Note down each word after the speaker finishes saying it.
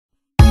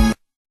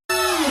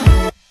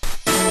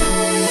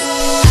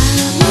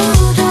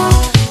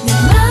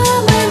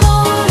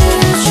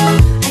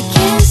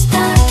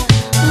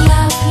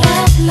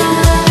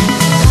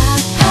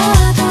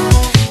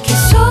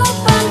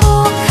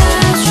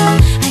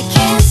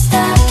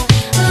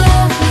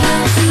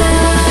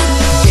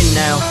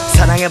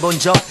해본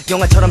적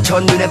영화처럼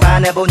첫눈에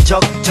반해본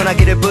적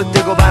전화기를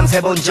붙들고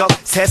밤새 본 적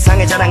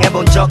세상에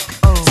자랑해본 적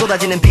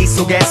쏟아지는 비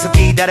속에서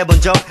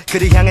기다려본 적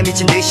그를 향해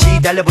미친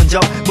듯이 달려본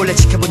적 몰래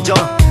지켜본 적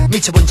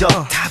미쳐본 적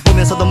다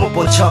보면서도 못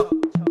본 척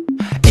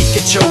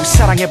있겠죠.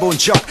 사랑해본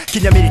적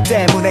기념일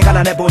때문에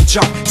가난해본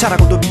적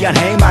잘하고도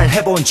미안해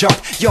말해본 적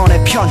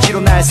연애 편지로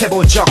날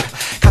세본 적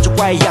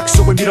가족과의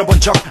약속을 밀어본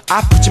적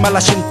아프지 말라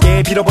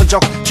신께 빌어본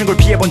적 증걸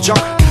피해본 적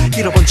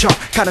잃어본 적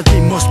가는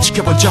뒷모습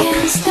지켜본 적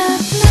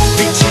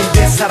미친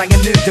듯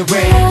사랑했는데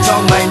왜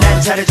정말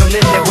난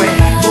잘해줬는데 왜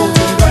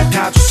모든 걸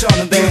다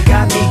줬었는데 You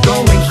got me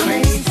going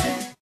crazy.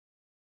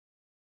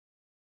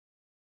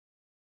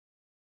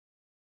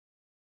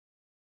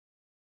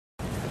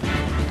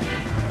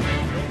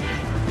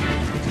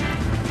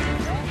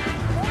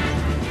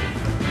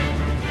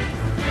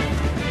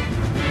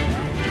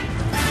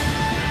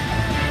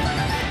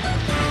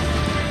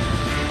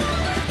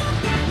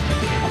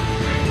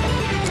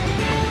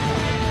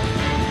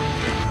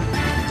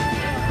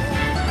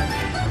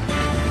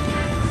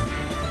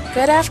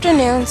 Good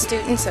afternoon,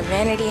 students of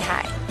Vanity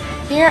High.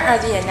 Here are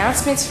the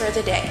announcements for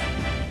the day.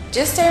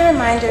 Just a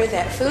reminder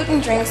that food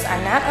and drinks are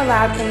not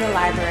allowed in the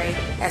library,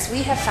 as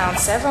we have found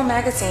several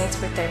magazines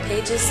with their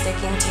pages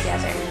sticking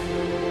together.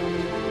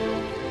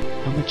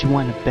 How much you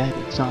want to bet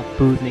it's not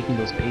food making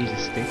those pages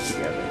stick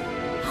together?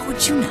 How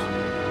would you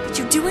know? Did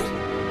you do it?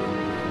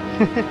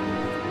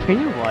 Are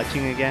you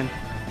watching again?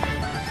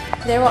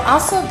 There will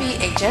also be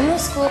a general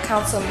school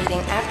council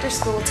meeting after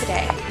school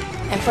today.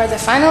 And for the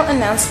final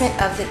announcement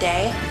of the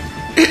day,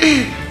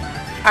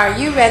 are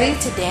you ready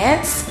to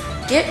dance?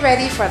 Get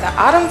ready for the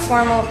autumn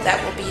formal that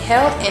will be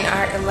held in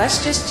our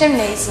illustrious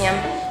gymnasium.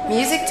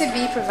 Music to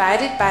be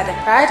provided by the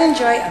pride and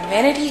joy of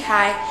Vanity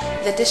High,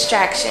 The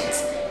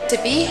Distractions, to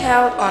be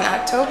held on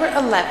October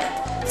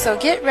 11th. So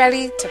get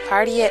ready to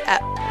party it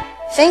up.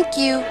 Thank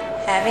you.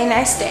 Have a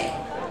nice day.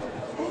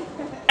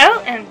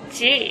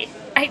 OMG,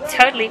 I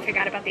totally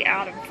forgot about the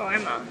autumn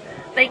formal.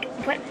 Like,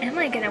 what am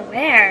I gonna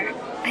wear?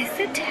 I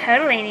so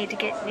totally need to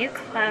get new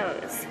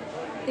clothes.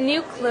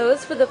 New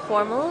clothes for the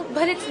formal?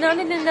 But it's not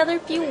in another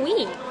few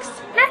weeks.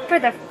 Not for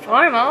the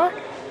formal.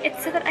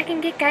 It's so that I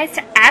can get guys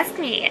to ask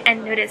me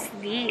and notice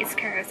these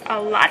curves a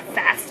lot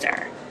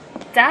faster.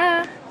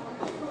 Duh.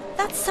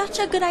 That's such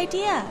a good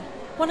idea.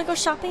 Want to go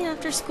shopping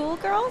after school,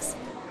 girls?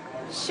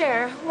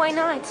 Sure, why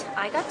not?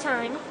 I got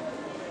time.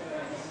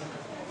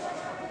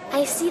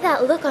 I see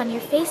that look on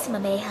your face,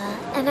 Mameha,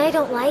 and I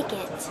don't like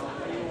it.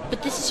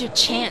 But this is your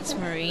chance,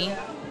 Marie.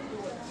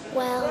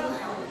 Well,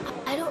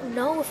 I don't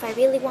know if I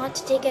really want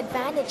to take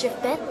advantage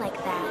of Ben like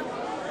that.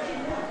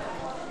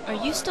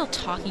 Are you still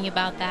talking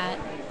about that?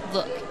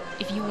 Look,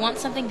 if you want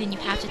something, then you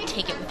have to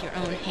take it with your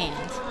own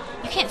hands.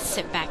 You can't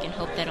sit back and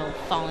hope that it'll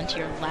fall into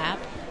your lap.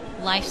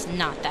 Life's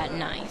not that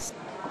nice.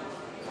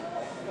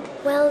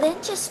 Well,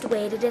 Lynn just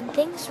waited and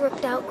things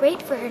worked out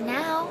great for her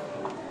now.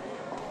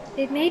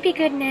 It may be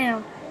good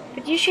now,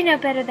 but you should know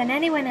better than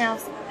anyone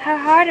else how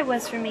hard it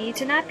was for me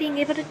to not being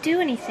able to do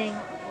anything.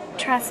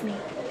 Trust me,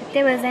 if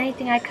there was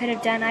anything I could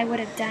have done, I would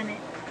have done it.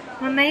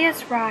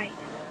 Mamea's right.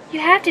 You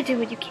have to do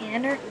what you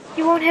can, or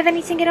you won't have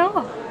anything at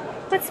all.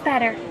 What's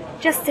better,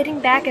 just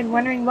sitting back and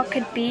wondering what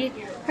could be,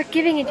 or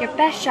giving it your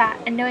best shot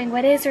and knowing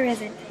what is or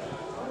isn't?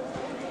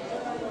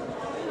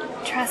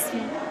 Trust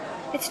me,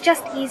 it's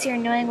just easier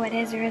knowing what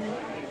is or isn't,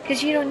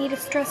 because you don't need to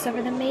stress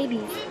over the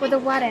maybes or the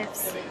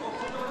what-ifs.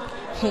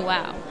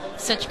 Wow,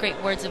 such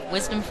great words of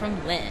wisdom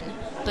from Lynn.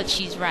 But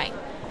she's right.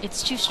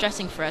 It's too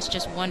stressing for us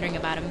just wondering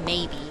about a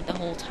maybe the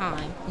whole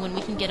time, when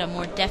we can get a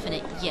more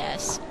definite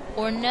yes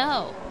or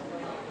no.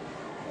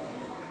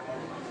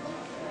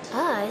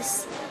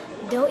 Us?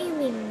 Don't you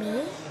mean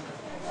me?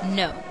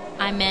 No,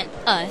 I meant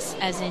us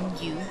as in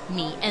you,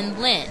 me, and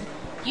Lynn.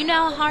 You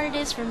know how hard it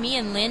is for me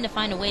and Lynn to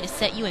find a way to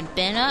set you and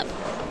Ben up?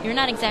 You're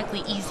not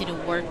exactly easy to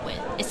work with,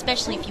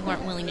 especially if you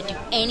weren't willing to do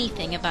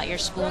anything about your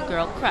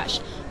schoolgirl crush.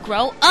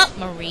 Grow up,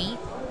 Marie.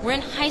 We're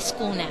in high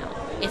school now.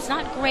 It's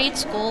not grade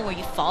school where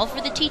you fall for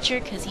the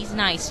teacher because he's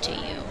nice to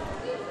you.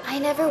 I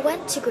never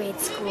went to grade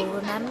school,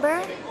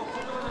 remember?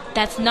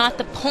 That's not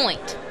the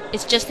point.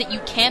 It's just that you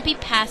can't be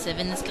passive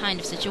in this kind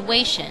of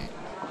situation.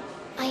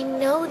 I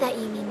know that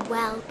you mean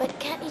well, but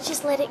can't you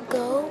just let it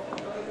go?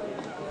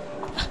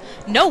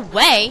 No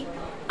way!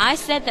 I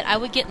said that I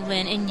would get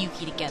Lynn and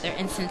Yuki together,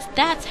 and since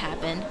that's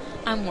happened,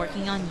 I'm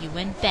working on you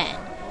and Ben.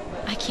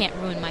 I can't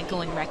ruin my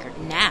going record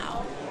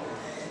now.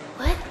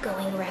 What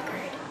going record?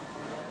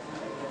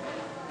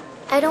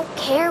 I don't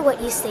care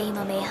what you say,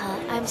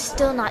 Mameha. I'm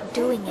still not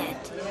doing it.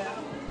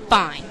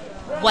 Fine.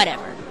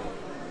 Whatever.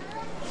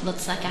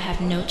 Looks like I have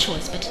no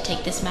choice but to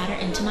take this matter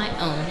into my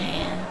own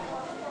hand.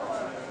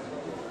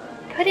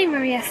 Putting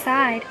Marie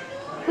aside,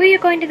 who are you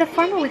going to the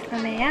formal with,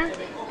 Mamea?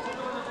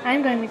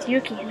 I'm going with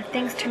Yuki, and if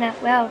things turn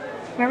out well,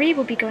 Marie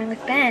will be going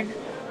with Ben.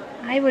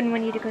 I wouldn't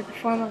want you to go to the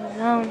formal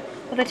alone,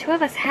 but the two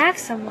of us have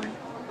someone.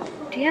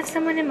 Do you have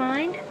someone in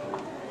mind?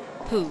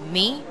 Who,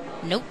 me?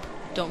 Nope.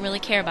 Don't really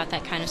care about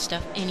that kind of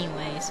stuff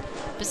anyways.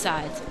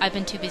 Besides, I've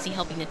been too busy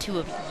helping the two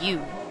of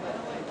you.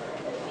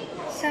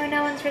 So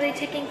no one's really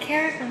taking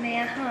care of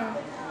Mamea, huh?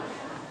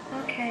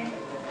 Okay.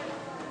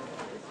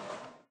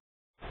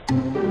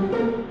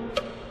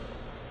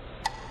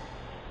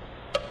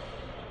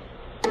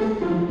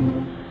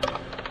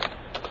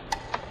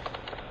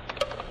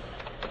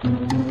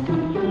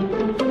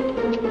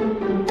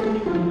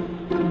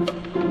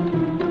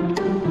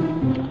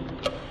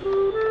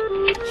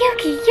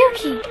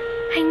 Yuki!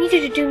 I need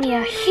you to do me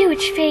a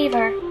huge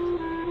favor.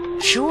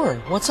 Sure,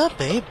 what's up,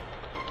 babe?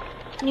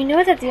 You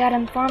know that the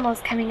autumn formal is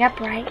coming up,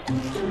 right?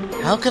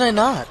 How could I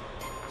not?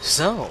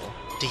 So,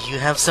 do you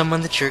have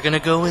someone that you're gonna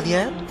go with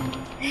yet?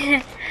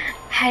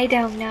 I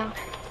don't know.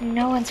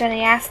 No one's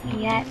really asked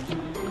me yet.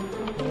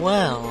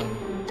 Well,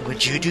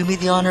 would you do me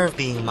the honor of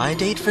being my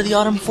date for the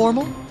autumn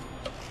formal?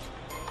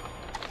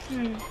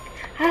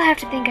 I'll have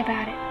to think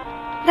about it.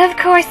 Of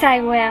course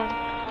I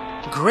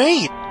will.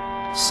 Great!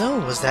 So,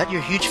 was that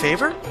your huge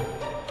favor?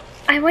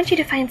 I want you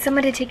to find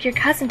someone to take your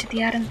cousin to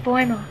the autumn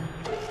formal.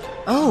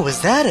 Oh,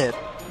 is that it?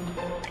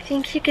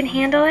 Think you can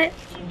handle it?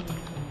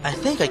 I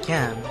think I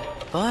can,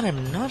 but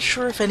I'm not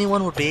sure if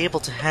anyone would be able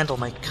to handle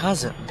my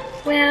cousin.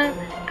 Well,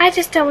 I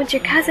just don't want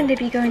your cousin to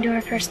be going to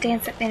her first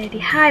dance at Vanity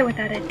High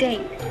without a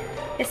date.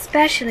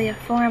 Especially a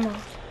formal.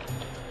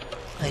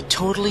 I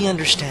totally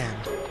understand.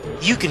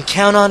 You can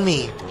count on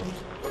me.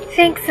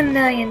 Thanks a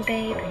million,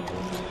 babe.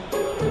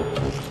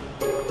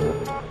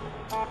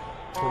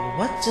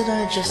 What did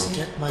I just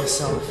get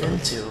myself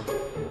into?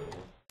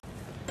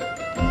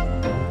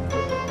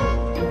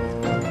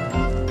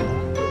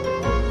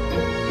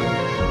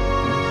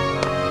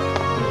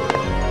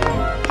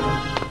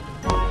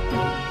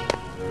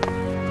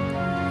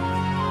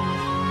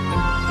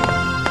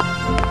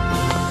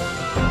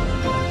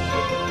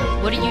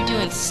 What are you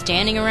doing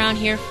standing around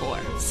here for?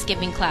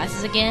 Skipping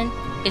classes again?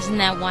 Isn't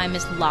that why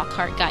Miss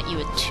Lockhart got you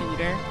a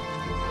tutor?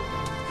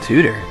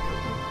 Tutor?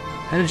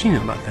 How did you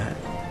know about that?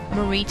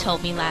 Marie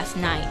told me last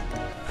night.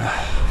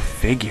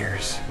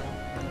 Figures.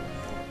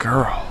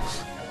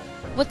 Girls.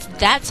 What's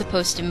that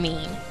supposed to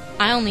mean?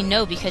 I only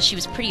know because she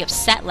was pretty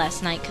upset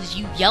last night because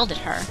you yelled at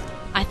her.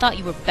 I thought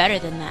you were better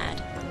than that.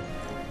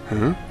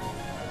 Huh?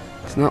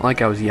 It's not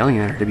like I was yelling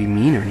at her to be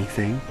mean or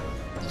anything.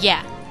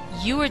 Yeah,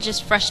 you were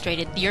just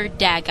frustrated your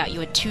dad got you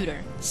a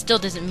tutor. Still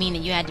doesn't mean that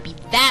you had to be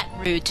that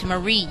rude to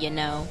Marie, you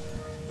know.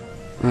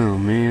 Oh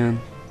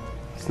man.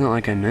 It's not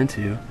like I meant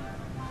to.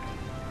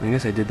 I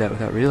guess I did that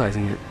without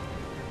realizing it.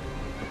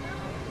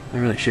 I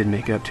really should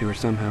make up to her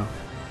somehow.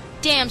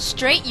 Damn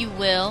straight you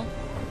will.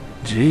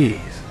 Jeez,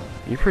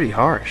 you're pretty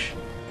harsh.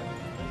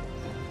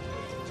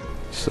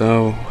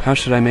 So, how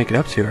should I make it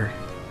up to her?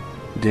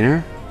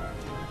 Dinner?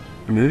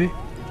 A movie?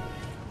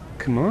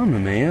 Come on,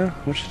 Mamea,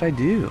 what should I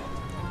do?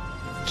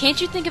 Can't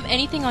you think of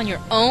anything on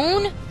your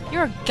own?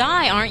 You're a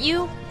guy, aren't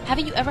you?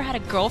 Haven't you ever had a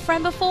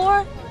girlfriend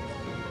before?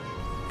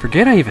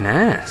 Forget I even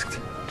asked.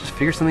 Just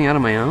figure something out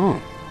on my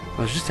own.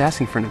 I was just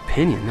asking for an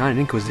opinion, not an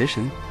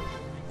inquisition.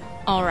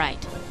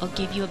 Alright, I'll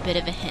give you a bit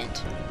of a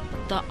hint.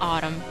 The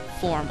autumn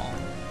formal.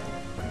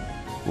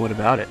 What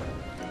about it?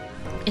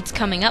 It's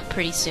coming up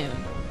pretty soon.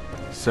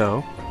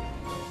 So?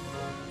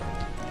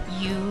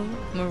 You,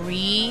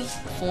 Marie,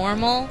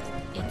 formal.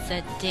 It's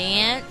a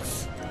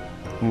dance.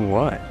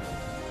 What?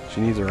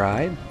 She needs a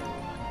ride?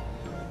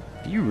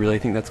 Do you really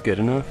think that's good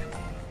enough?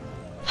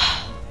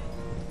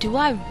 Do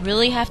I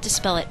really have to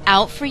spell it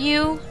out for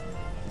you?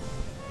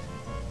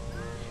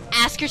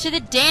 Ask her to the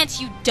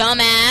dance, you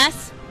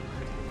dumbass!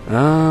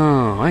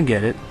 Oh, I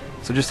get it.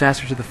 So just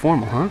ask her to the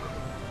formal, huh?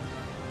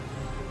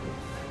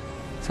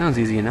 Sounds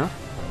easy enough.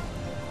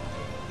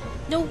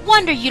 No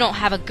wonder you don't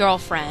have a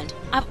girlfriend.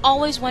 I've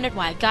always wondered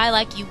why a guy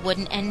like you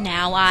wouldn't, and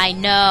now I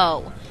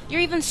know. You're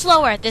even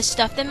slower at this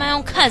stuff than my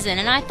own cousin,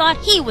 and I thought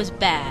he was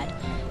bad.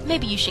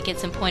 Maybe you should get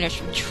some pointers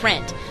from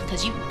Trent,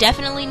 because you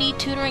definitely need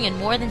tutoring and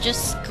more than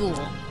just school.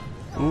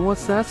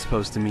 What's that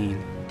supposed to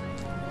mean?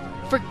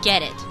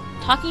 Forget it.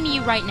 Talking to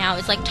you right now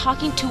is like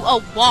talking to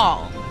a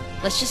wall.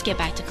 Let's just get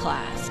back to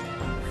class.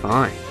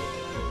 Fine.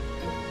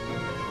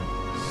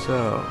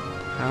 So,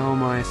 how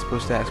am I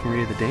supposed to ask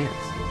Maria to dance?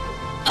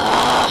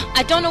 Ugh,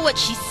 I don't know what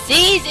she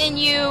sees in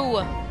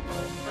you!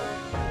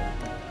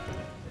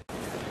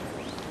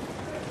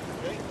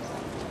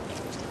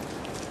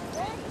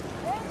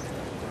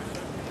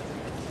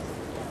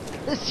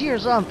 This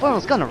year's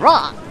formal's gonna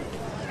rock!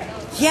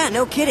 Yeah,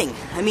 no kidding.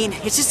 I mean,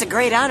 it's just a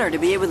great honor to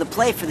be able to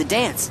play for the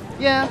dance.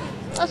 Yeah,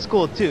 that's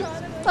cool too.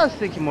 I was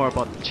thinking more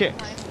about the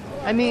chicks.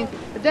 I mean,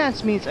 the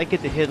dance means I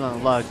get to hit on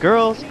a lot of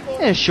girls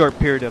in a short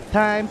period of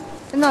time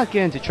and not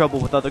get into trouble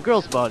with other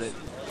girls about it.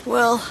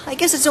 Well, I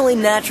guess it's only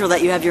natural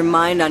that you have your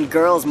mind on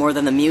girls more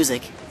than the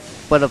music.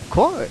 But of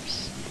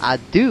course, I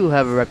do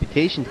have a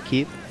reputation to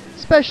keep,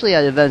 especially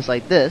at events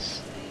like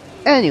this.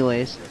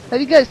 Anyways,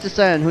 have you guys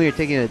decided on who you're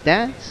taking to the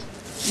dance?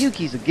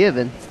 Yuki's a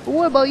given, but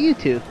what about you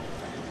two?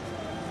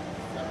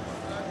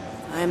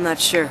 I'm not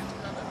sure.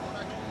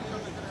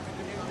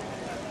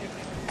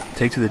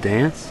 Take to the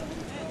dance?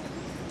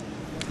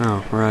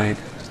 Oh, right.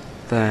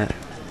 That.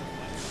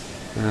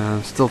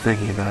 I'm still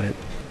thinking about it.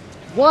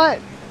 What?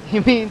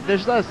 You mean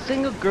there's not a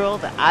single girl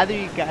that either of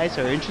you guys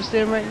are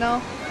interested in right now?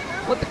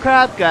 What the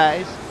crap,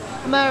 guys?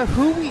 No matter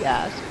who we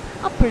ask,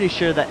 I'm pretty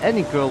sure that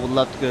any girl would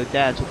love to go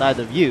dance with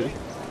either of you.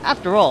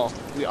 After all,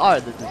 we are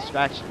the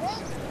distractions.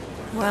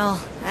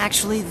 Well,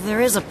 actually,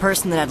 there is a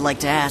person that I'd like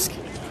to ask.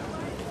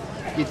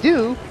 You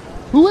do?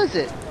 Who is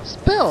it?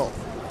 Spill!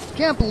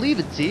 Can't believe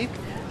it, Zeke.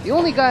 The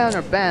only guy on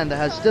our band that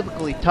has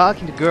difficulty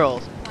talking to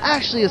girls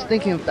actually is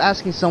thinking of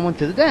asking someone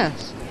to the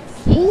dance.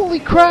 Holy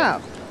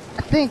crap!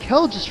 I think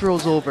hell just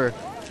rose over.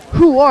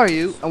 Who are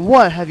you, and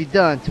what have you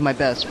done to my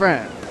best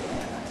friend?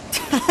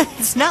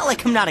 It's not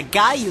like I'm not a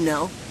guy, you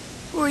know.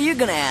 Who are you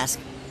gonna ask?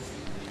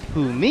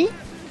 Who, me?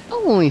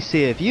 I'll only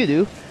say if you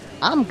do.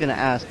 I'm gonna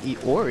ask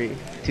Iori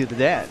to the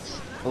dance.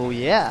 Oh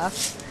yeah?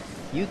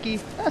 Yuki,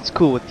 that's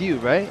cool with you,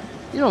 right?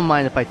 You don't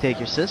mind if I take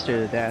your sister to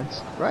the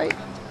dance, right?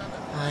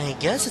 I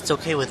guess it's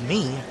okay with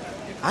me.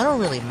 I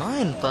don't really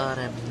mind, but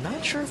I'm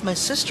not sure if my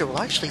sister will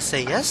actually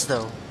say yes,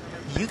 though.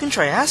 You can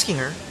try asking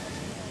her.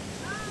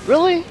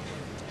 Really?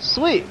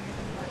 Sweet.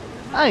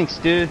 Thanks,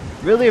 dude.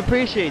 Really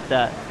appreciate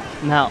that.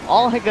 Now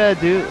all I gotta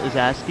do is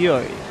ask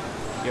Iori.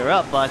 You're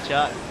up,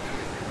 Botshot.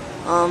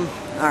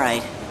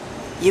 Alright.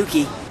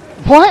 Yuki.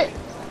 What?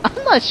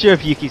 I'm not sure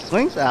if Yuki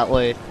swings that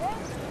way.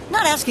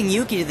 Not asking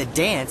Yuki to the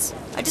dance.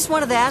 I just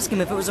wanted to ask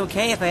him if it was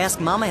okay if I asked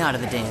Mamaya to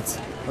the dance.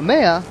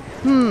 Mamaya?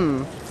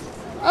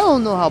 I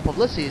don't know how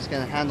publicity is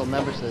gonna handle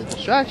members of the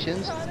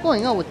distractions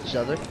going out with each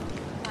other.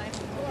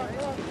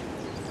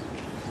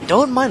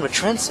 Don't mind what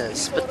Trent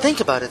says, but think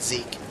about it,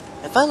 Zeke.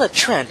 If I let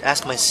Trent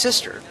ask my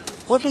sister,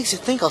 what makes you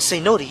think I'll say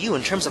no to you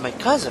in terms of my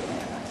cousin?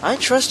 I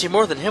trust you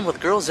more than him with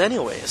girls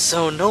anyway,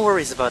 so no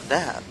worries about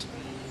that.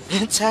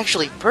 It's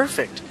actually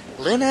perfect.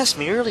 Lynn asked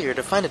me earlier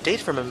to find a date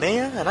for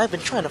Mamaya, and I've been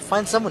trying to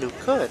find someone who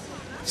could.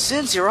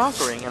 Since you're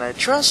offering and I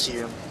trust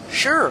you,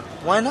 sure,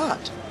 why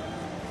not?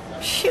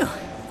 Phew.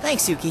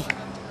 Thanks, Yuki.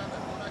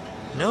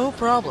 No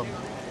problem.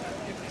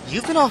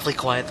 You've been awfully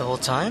quiet the whole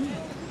time.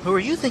 Who are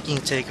you thinking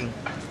of taking?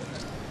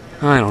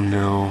 I don't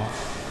know.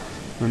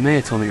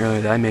 Mamaya told me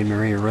earlier that I made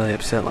Maria really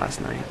upset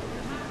last night.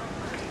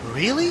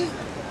 Really?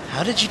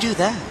 How did you do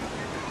that?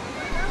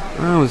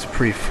 I was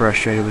pretty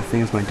frustrated with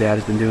things my dad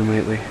has been doing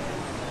lately,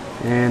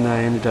 and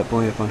I ended up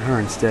blowing up on her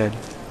instead.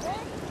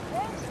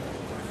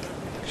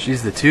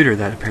 She's the tutor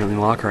that apparently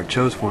Lockhart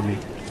chose for me.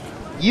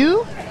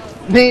 You?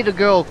 Made a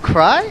girl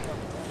cry?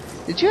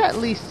 Did you at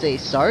least say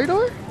sorry to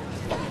her?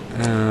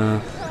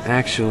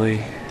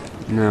 Actually,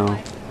 no,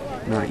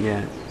 not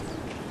yet.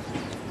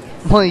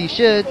 Well, you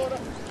should.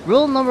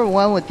 Rule number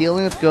 1 with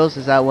dealing with girls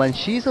is that when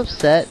she's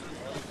upset,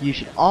 you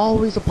should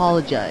always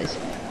apologize,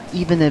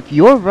 even if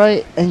you're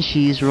right and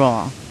she's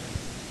wrong.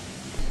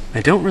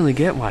 I don't really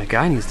get why a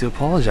guy needs to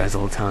apologize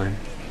all the time.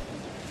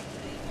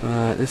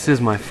 But this is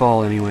my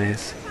fault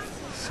anyways,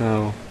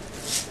 so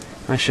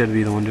I should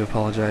be the one to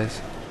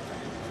apologize.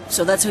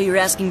 So that's who you're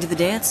asking to the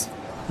dance?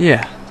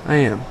 Yeah, I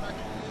am.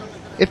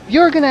 If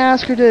you're gonna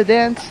ask her to the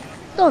dance,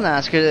 don't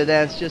ask her to the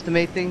dance just to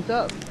make things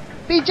up.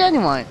 Be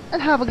genuine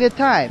and have a good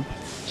time.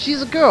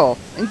 She's a girl,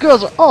 and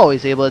girls are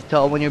always able to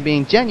tell when you're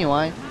being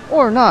genuine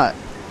or not.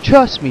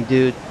 Trust me,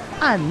 dude.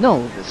 I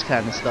know this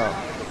kind of stuff.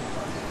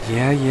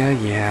 Yeah.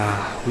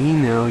 We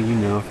know you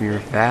know from your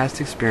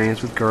vast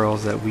experience with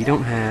girls that we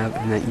don't have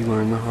and that you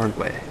learn the hard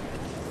way.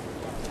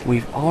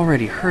 We've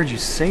already heard you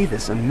say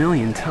this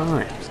 1,000,000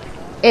 times.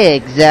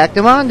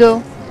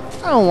 Exactamundo.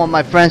 I don't want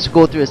my friends to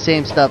go through the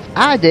same stuff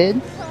I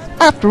did.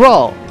 After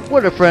all,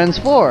 what are friends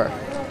for?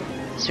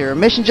 So your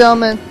mission,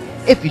 gentlemen,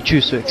 if you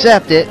choose to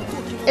accept it,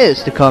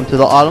 is to come to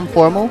the autumn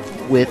formal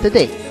with a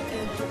date.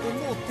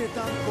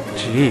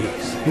 Jeez,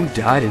 who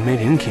died and made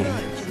him king?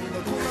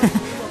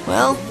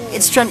 Well,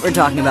 it's Trent we're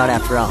talking about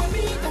after all.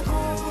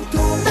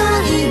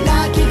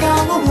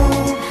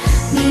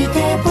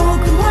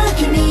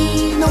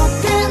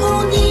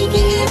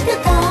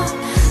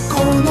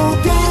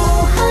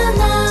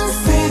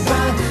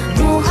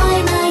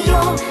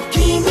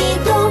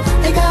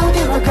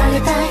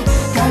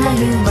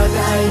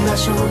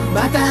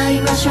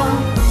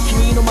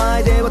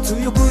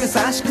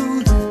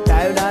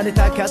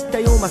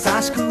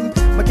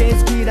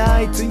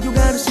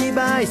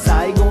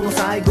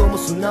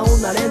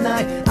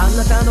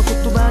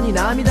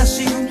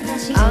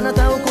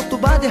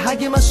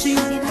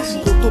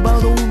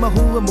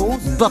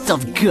 But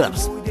of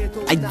course,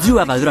 I do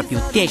have a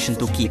reputation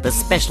to keep,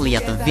 especially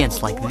at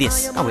events like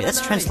this. Oh wait, that's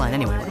Trent's line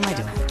anyway. What am I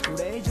doing?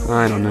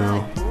 I don't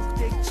know.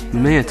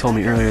 Maya told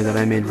me earlier that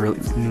I made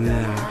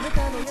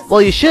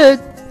Well, you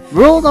should.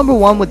 Rule number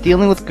 1 with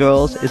dealing with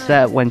girls is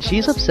that when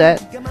she's upset,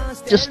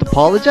 just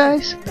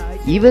apologize.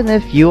 Even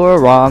if you are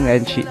wrong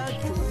and she...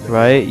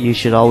 Right? You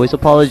should always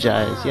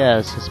apologize.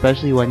 Yes,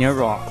 especially when you're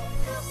wrong.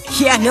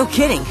 Yeah, no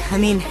kidding. I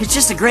mean, it's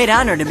just a great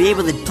honor to be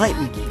able to play...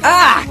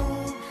 Ah!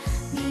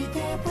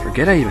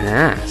 Forget I even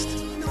asked.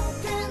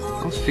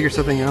 I'll just figure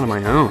something out on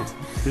my own.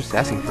 I'm just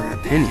asking for an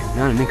opinion,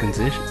 not an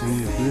inquisition.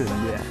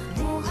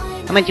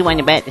 How much you want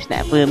to bet this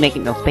that we're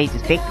making those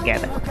faces stick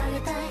together?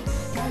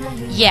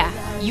 Yeah,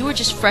 you were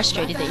just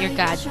frustrated that your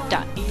god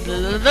died.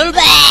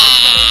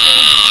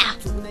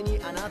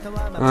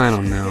 I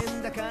don't know.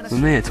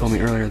 Maya told me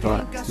earlier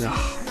that...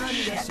 Ugh,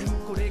 shit.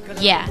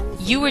 Yeah,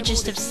 you were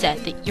just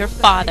upset that your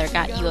father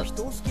got you a...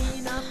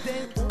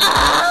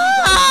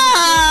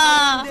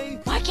 Ah!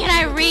 Why can't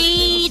I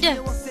read?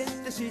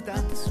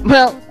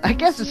 Well, I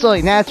guess it's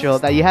only natural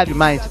that you have your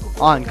mind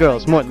on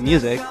girls more than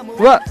music.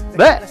 What?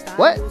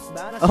 What?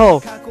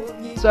 Oh,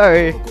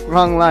 sorry,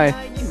 wrong line.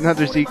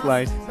 Another Zeke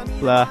line.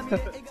 Blah.